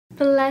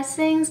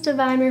Blessings,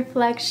 Divine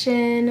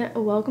Reflection.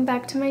 Welcome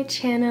back to my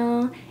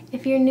channel.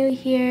 If you're new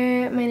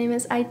here, my name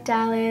is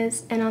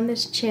Idalis, and on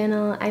this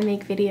channel I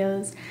make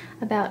videos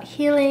about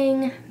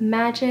healing,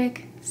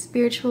 magic,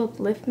 spiritual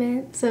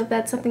upliftment. So if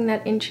that's something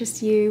that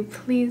interests you,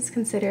 please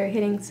consider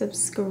hitting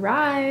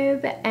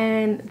subscribe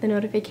and the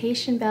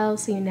notification bell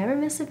so you never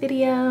miss a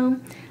video.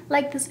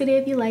 Like this video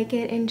if you like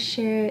it, and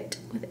share it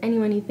with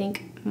anyone you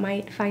think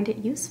might find it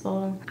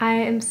useful. I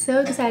am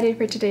so excited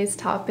for today's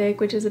topic,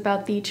 which is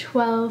about the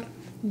 12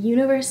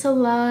 universal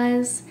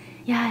laws.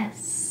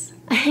 Yes,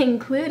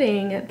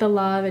 including the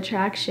law of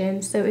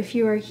attraction. So if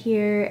you are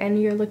here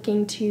and you're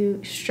looking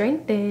to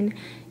strengthen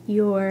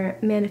your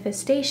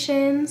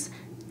manifestations,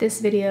 this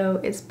video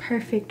is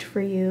perfect for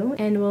you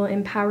and will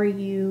empower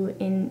you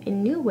in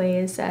new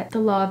ways that the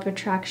law of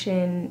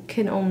attraction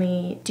can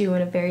only do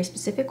in a very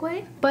specific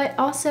way. But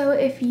also,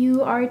 if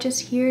you are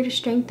just here to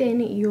strengthen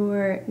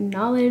your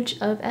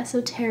knowledge of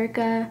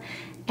esoterica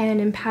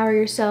and empower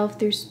yourself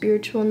through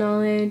spiritual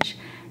knowledge,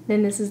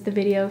 then this is the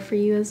video for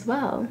you as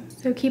well.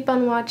 So keep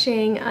on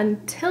watching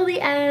until the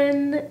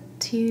end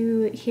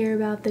to hear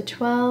about the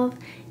 12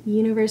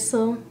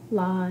 universal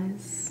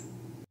laws.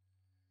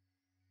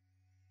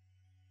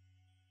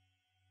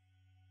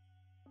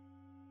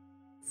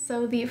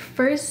 So the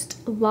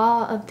first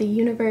law of the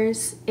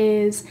universe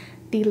is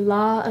the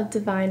law of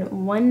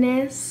divine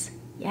oneness.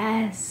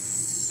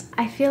 Yes.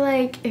 I feel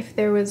like if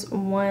there was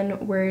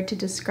one word to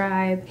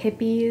describe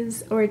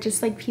hippies or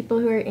just like people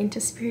who are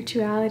into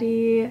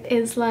spirituality,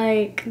 is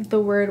like the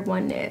word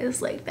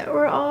oneness, like that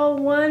we're all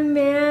one,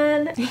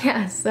 man.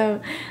 Yeah,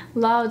 so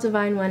law of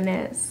divine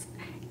oneness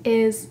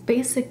is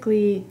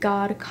basically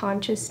God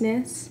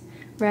consciousness,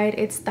 right?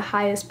 It's the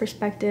highest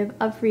perspective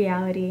of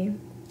reality,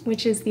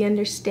 which is the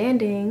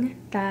understanding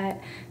that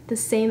the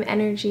same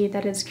energy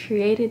that has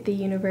created the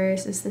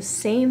universe is the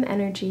same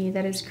energy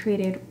that has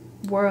created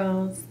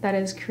worlds, that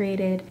has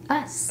created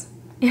us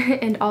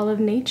and all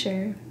of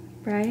nature,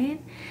 right?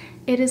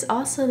 It is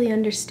also the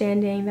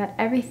understanding that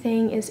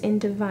everything is in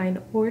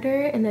divine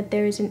order and that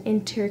there is an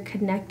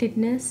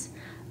interconnectedness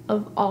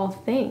of all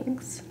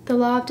things. The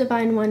law of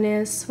divine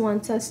oneness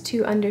wants us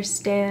to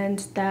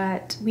understand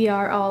that we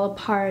are all a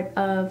part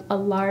of a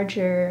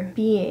larger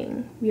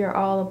being. We are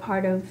all a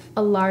part of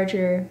a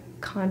larger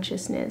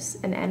consciousness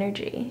and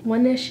energy.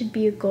 Oneness should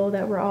be a goal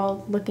that we're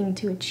all looking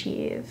to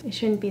achieve. It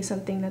shouldn't be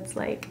something that's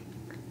like,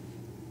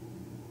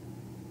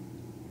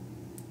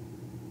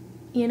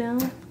 you know,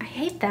 I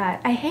hate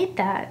that. I hate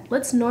that.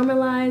 Let's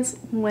normalize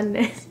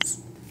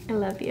oneness. I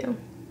love you.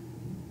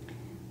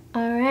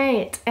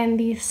 Alright, and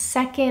the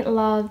second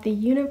law of the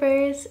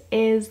universe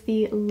is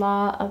the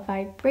law of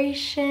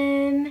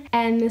vibration.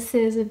 And this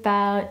is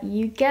about,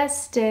 you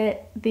guessed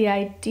it, the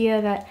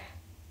idea that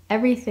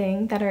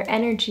everything, that our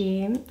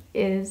energy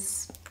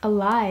is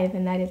alive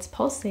and that it's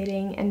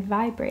pulsating and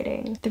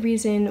vibrating. The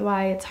reason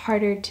why it's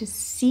harder to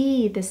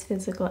see this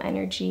physical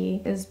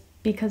energy is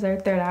because our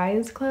third eye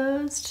is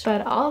closed,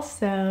 but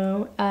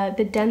also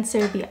the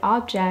denser the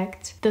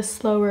object, the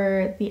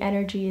slower the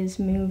energy is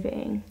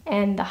moving.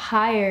 And the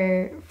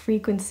higher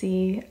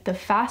frequency, the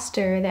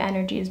faster the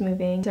energy is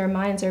moving. Our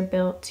minds are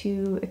built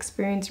to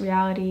experience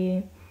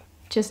reality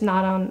just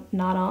not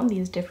on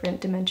these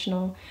different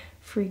dimensional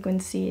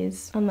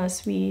frequencies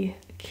unless we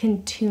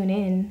can tune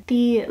in.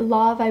 The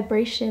law of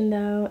vibration,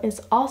 though,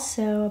 is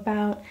also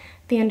about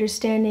the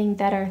understanding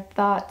that our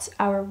thoughts,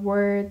 our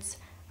words,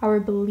 our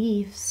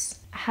beliefs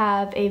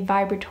have a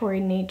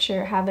vibratory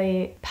nature, have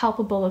a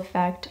palpable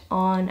effect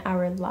on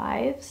our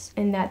lives,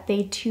 and that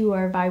they too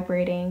are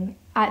vibrating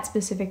at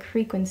specific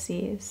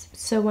frequencies.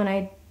 So when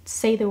I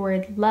say the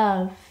word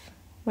love,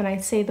 when I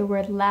say the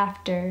word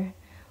laughter,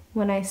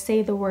 when I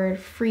say the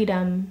word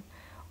freedom,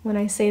 when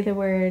I say the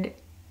word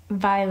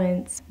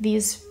violence,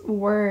 these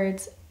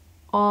words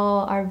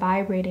all are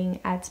vibrating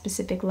at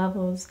specific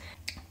levels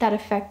that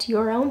affect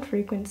your own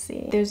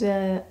frequency. There's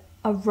a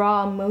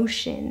raw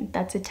emotion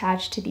that's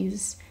attached to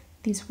these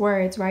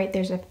words, right?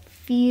 There's a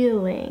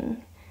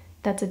feeling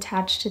that's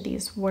attached to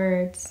these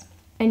words.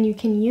 And you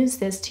can use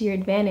this to your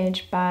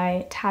advantage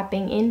by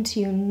tapping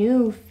into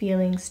new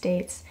feeling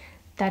states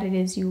that it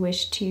is you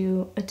wish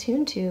to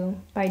attune to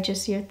by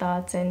just your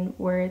thoughts and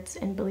words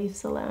and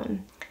beliefs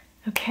alone.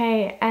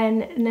 Okay,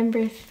 and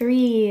number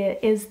 3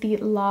 is the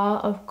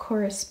law of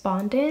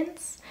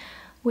correspondence,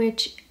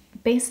 which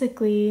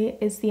basically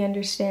is the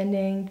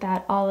understanding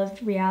that all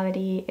of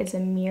reality is a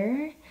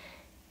mirror,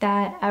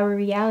 that our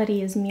reality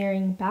is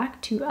mirroring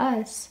back to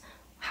us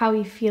how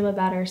we feel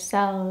about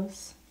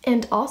ourselves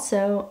and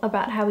also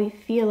about how we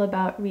feel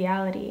about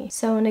reality.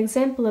 So an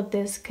example of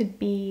this could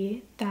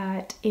be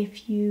that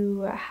if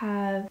you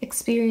have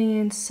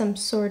experienced some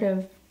sort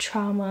of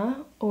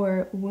trauma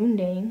or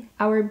wounding,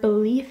 our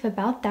belief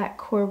about that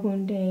core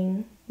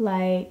wounding,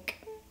 like,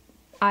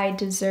 I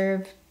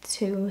deserve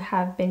to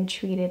have been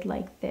treated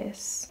like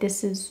this.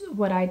 This is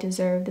what I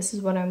deserve. This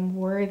is what I'm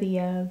worthy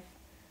of.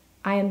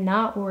 I am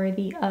not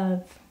worthy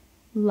of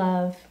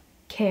love,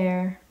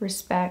 care,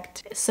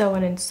 respect, so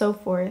on and so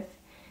forth.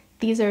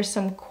 these are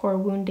some core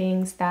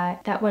woundings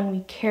that when we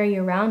carry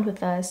around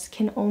with us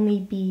can only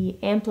be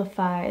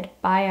amplified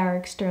by our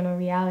external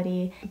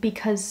reality,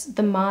 because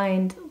the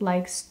mind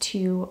likes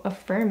to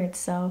affirm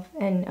itself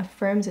and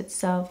affirms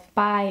itself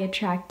by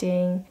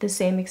attracting the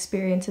same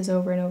experiences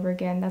over and over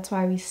again. That's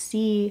why we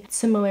see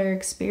similar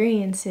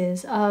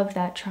experiences of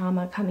that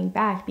trauma coming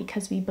back,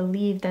 because we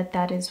believe that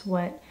that is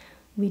what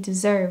we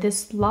deserve.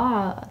 This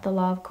law, the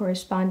law of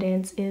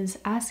correspondence, is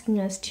asking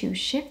us to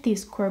shift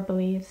these core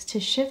beliefs, to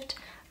shift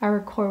our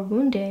core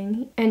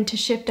wounding, and to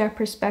shift our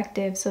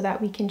perspective so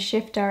that we can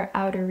shift our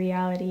outer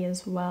reality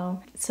as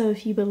well. So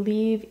if you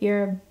believe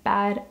you're a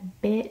bad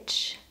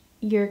bitch,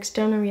 your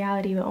external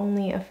reality will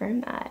only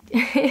affirm that.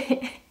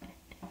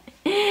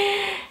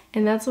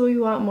 And that's what we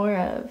want more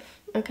of,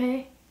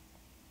 okay?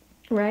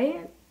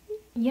 Right?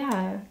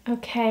 Yeah,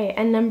 okay.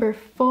 And number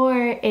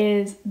 4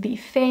 is the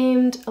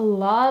famed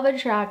law of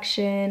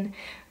attraction,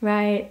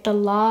 right? The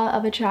law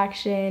of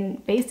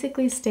attraction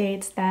basically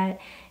states that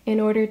in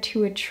order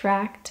to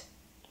attract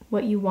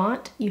what you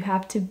want, you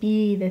have to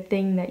be the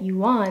thing that you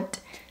want.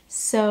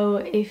 So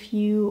if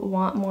you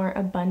want more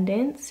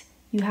abundance,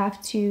 you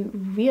have to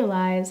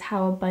realize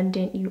how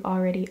abundant you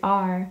already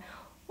are,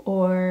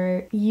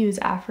 or use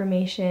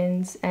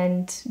affirmations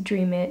and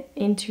dream it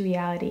into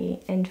reality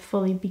and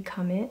fully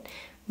become it,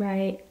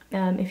 right?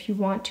 If you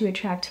want to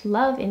attract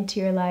love into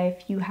your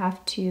life, you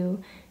have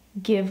to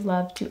give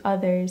love to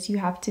others. You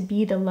have to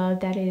be the love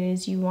that it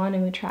is you want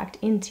to attract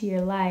into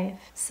your life.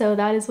 So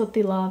that is what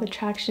the law of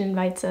attraction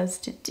invites us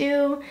to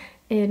do.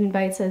 It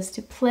invites us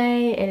to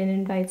play, and it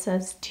invites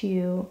us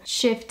to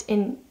shift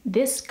in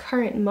this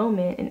current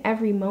moment, in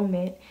every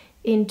moment,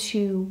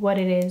 into what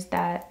it is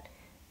that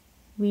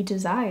we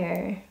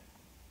desire.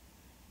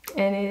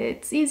 And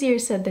it's easier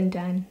said than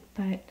done,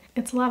 but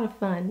it's a lot of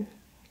fun,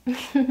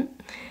 as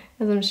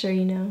I'm sure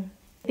you know.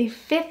 The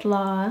 5th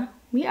law,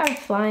 we are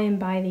flying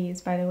by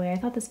these, by the way. I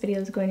thought this video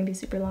was going to be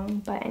super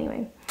long, but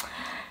anyway.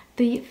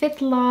 The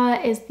 5th law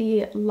is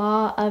the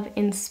law of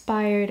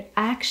inspired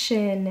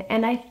action,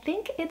 and I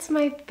think it's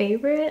my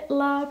favorite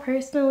law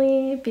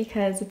personally,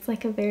 because it's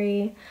like a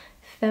very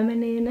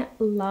feminine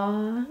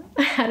law.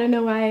 I don't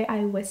know why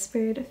I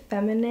whispered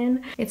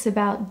feminine. It's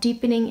about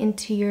deepening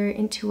into your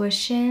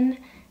intuition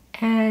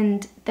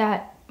and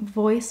that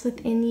voice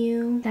within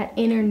you, that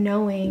inner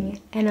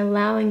knowing, and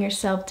allowing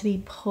yourself to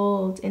be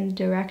pulled in the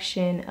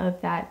direction of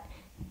that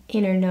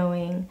inner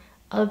knowing,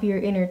 of your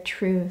inner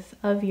truth,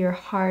 of your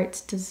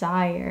heart's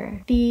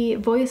desire. The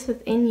voice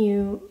within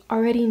you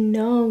already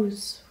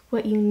knows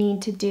what you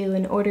need to do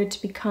in order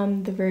to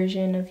become the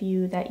version of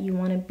you that you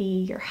want to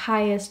be, your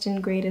highest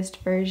and greatest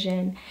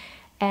version.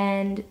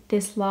 And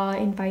this law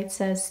invites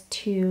us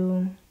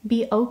to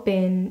be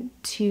open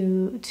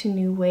to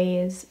new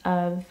ways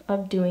of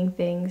doing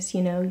things.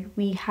 You know,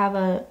 we have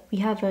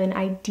an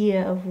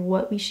idea of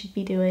what we should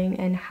be doing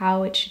and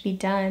how it should be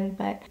done,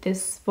 but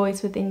this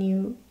voice within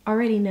you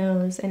already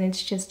knows, and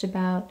it's just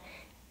about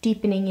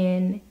deepening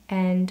in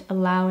and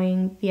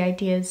allowing the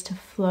ideas to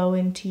flow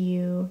into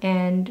you,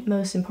 and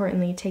most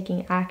importantly,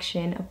 taking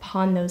action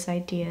upon those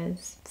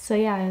ideas. So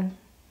yeah,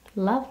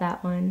 love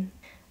that one.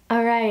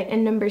 All right,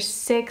 and number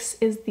 6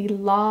 is the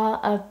law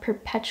of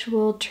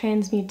perpetual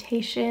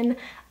transmutation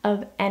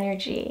of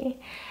energy.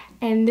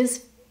 And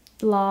this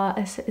law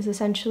is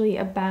essentially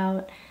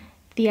about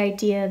the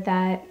idea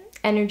that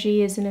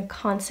energy is in a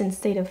constant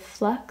state of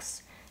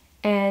flux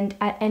and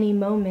at any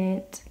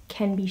moment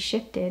can be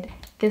shifted.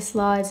 This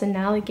law is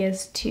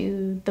analogous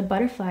to the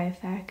butterfly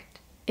effect.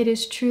 It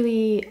is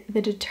truly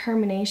the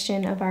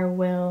determination of our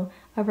will,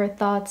 of our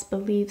thoughts,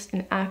 beliefs,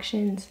 and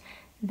actions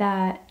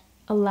that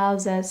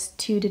allows us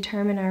to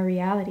determine our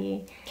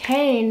reality.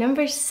 Okay,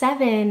 number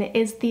 7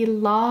 is the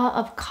law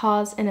of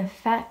cause and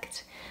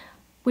effect,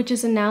 which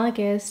is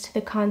analogous to the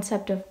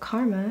concept of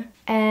karma.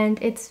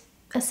 And it's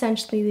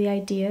essentially the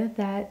idea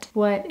that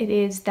what it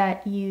is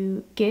that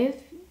you give,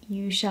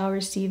 you shall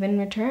receive in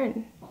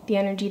return. The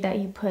energy that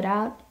you put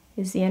out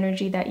is the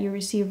energy that you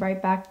receive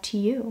right back to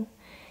you.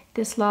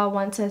 This law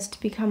wants us to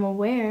become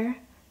aware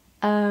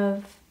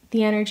of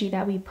the energy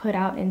that we put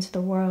out into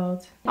the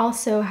world.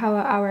 Also, how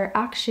our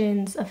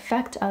actions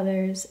affect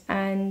others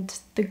and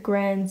the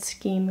grand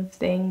scheme of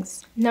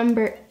things.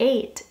 Number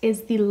 8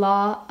 is the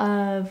law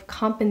of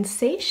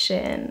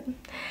compensation,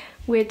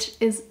 which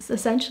is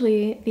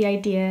essentially the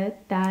idea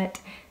that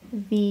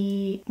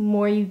the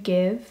more you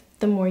give,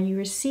 the more you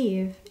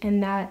receive,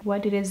 and that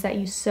what it is that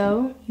you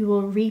sow, you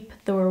will reap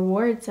the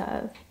rewards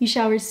of. You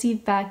shall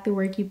receive back the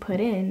work you put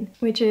in,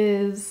 which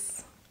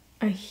is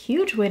a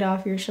huge weight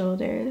off your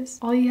shoulders.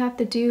 All you have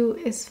to do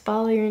is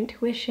follow your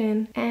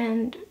intuition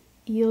and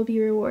you'll be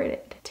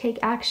rewarded. Take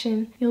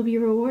action, you'll be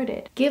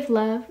rewarded. Give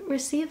love,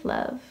 receive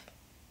love.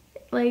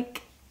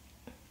 Like,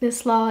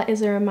 this law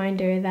is a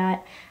reminder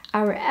that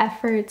our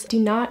efforts do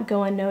not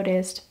go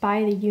unnoticed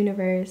by the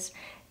universe,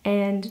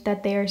 and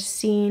that they are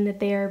seen, that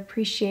they are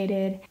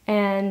appreciated,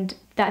 and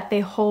that they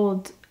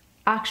hold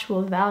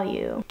actual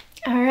value.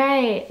 All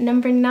right,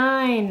 number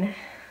 9.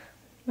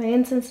 My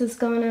incense is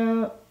going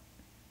out.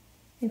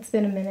 It's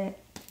been a minute.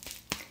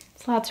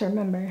 It's a lot to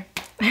remember.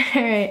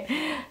 All right,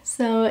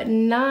 so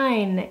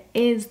 9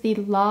 is the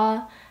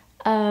law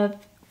of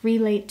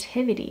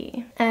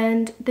relativity.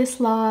 And this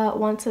law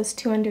wants us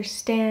to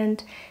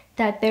understand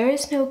that there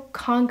is no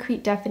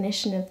concrete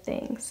definition of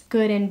things,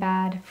 good and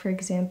bad, for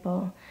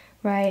example,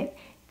 right?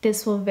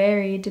 This will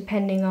vary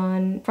depending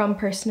on from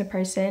person to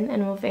person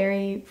and will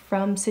vary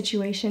from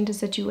situation to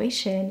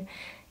situation.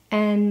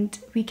 And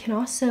we can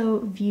also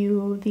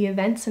view the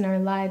events in our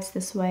lives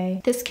this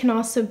way. This can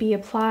also be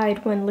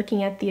applied when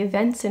looking at the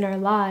events in our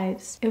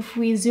lives. If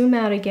we zoom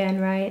out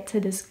again, right, to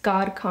this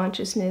God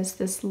consciousness,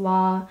 this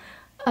law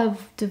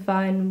of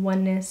divine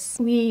oneness,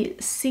 we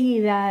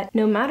see that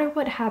no matter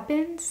what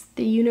happens,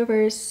 the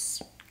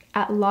universe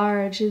at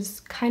large is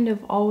kind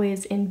of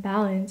always in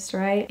balance,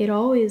 right? It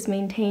always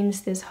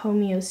maintains this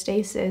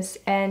homeostasis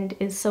and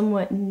is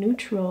somewhat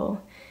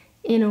neutral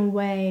in a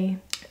way.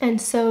 And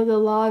so the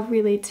law of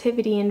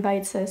relativity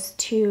invites us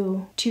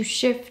to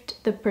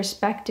shift the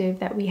perspective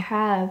that we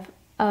have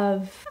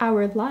of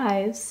our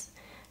lives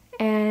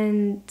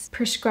and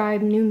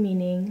prescribe new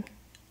meaning.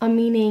 A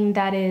meaning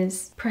that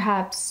is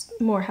perhaps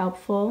more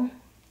helpful,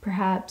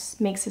 perhaps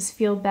makes us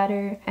feel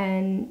better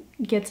and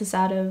gets us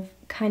out of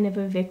kind of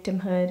a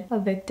victimhood, a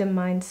victim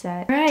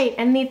mindset. Right,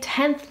 and the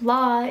 10th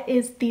law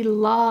is the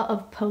law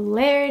of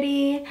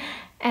polarity,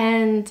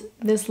 and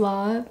this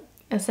law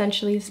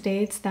essentially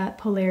states that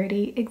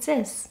polarity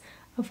exists,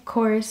 of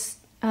course,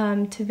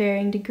 to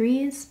varying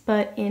degrees,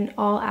 but in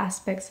all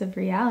aspects of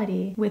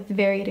reality with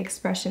varied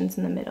expressions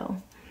in the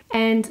middle.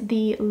 And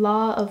the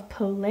law of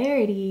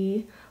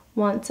polarity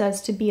wants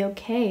us to be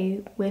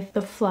okay with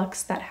the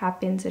flux that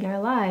happens in our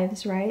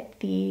lives, right?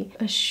 The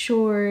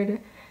assured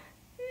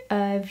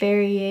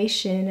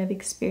variation of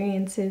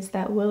experiences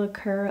that will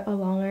occur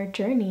along our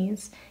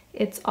journeys.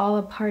 It's all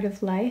a part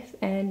of life,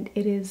 and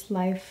it is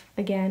life,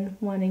 again,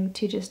 wanting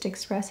to just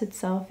express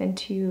itself and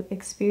to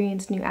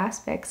experience new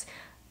aspects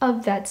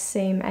of that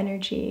same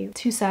energy,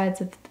 two sides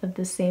of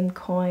the same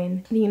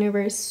coin. The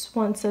universe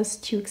wants us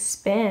to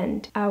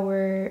expand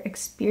our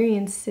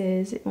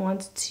experiences. It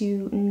wants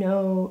to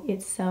know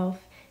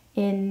itself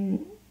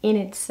in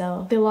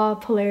itself. The law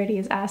of polarity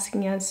is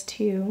asking us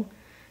to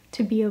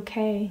be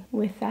okay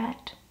with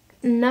that.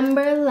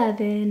 Number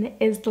 11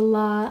 is the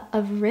law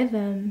of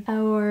rhythm,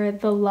 or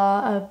the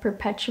law of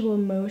perpetual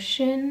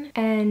motion,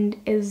 and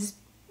is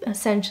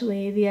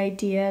essentially the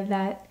idea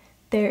that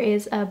there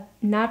is a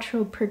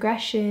natural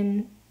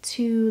progression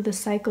to the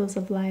cycles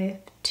of life,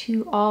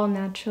 to all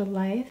natural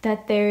life,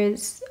 that there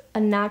is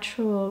a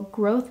natural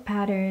growth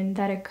pattern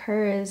that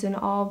occurs in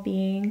all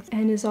beings,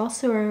 and is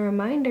also a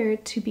reminder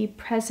to be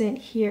present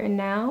here and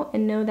now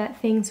and know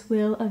that things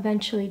will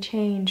eventually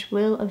change,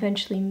 will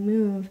eventually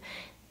move.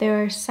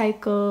 There are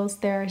cycles,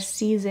 there are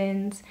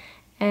seasons,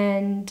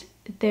 and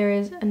there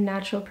is a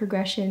natural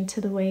progression to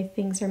the way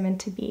things are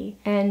meant to be,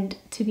 and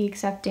to be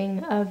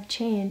accepting of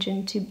change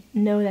and to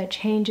know that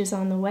change is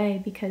on the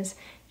way, because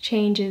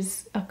change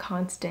is a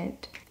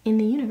constant in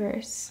the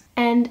universe.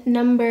 And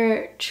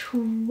number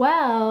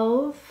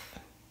 12,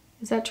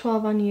 is that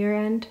 12 on your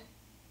end?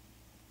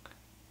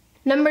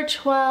 Number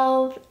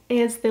 12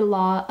 is the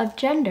law of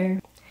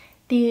gender.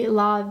 The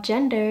law of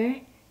gender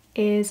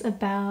is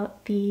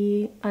about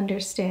the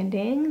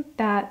understanding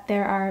that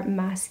there are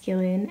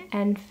masculine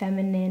and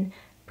feminine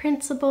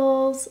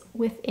principles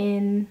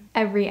within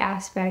every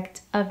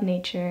aspect of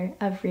nature,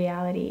 of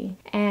reality.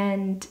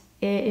 And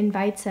it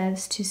invites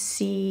us to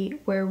see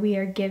where we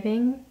are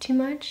giving too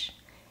much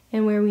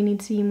and where we need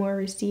to be more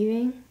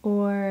receiving,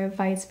 or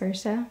vice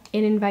versa.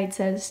 It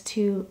invites us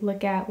to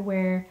look at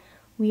where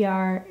we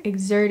are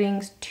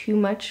exerting too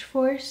much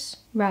force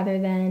rather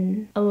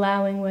than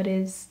allowing what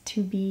is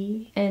to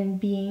be and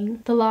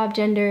being. The law of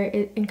gender,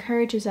 it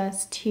encourages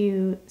us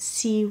to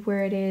see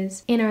where it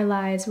is in our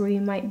lives where we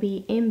might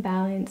be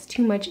imbalanced,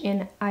 too much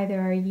in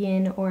either our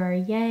yin or our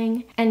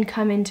yang, and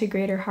come into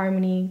greater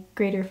harmony,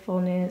 greater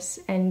fullness,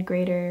 and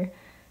greater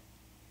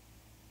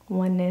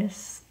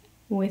oneness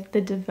with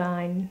the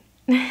divine.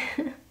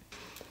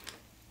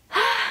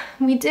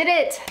 We did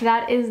it!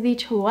 That is the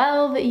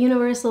 12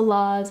 universal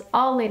laws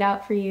all laid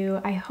out for you.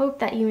 I hope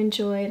that you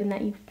enjoyed and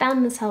that you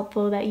found this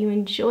helpful, that you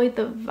enjoyed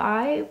the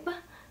vibe.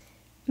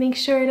 Make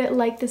sure to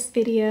like this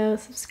video,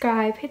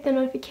 subscribe, hit the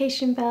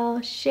notification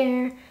bell,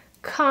 share,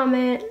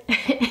 comment,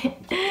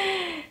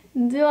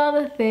 do all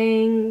the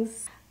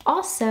things.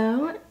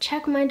 Also,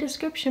 check my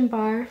description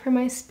bar for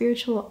my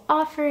spiritual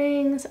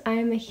offerings. I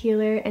am a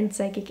healer and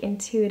psychic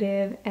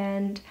intuitive,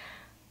 and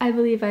I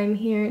believe I'm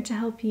here to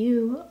help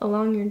you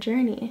along your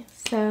journey.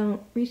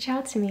 So reach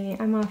out to me.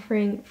 I'm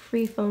offering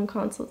free phone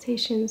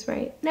consultations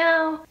right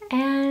now.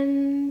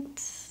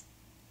 And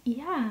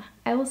yeah,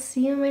 I will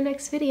see you in my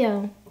next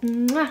video.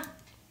 Mwah!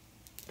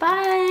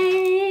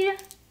 Bye!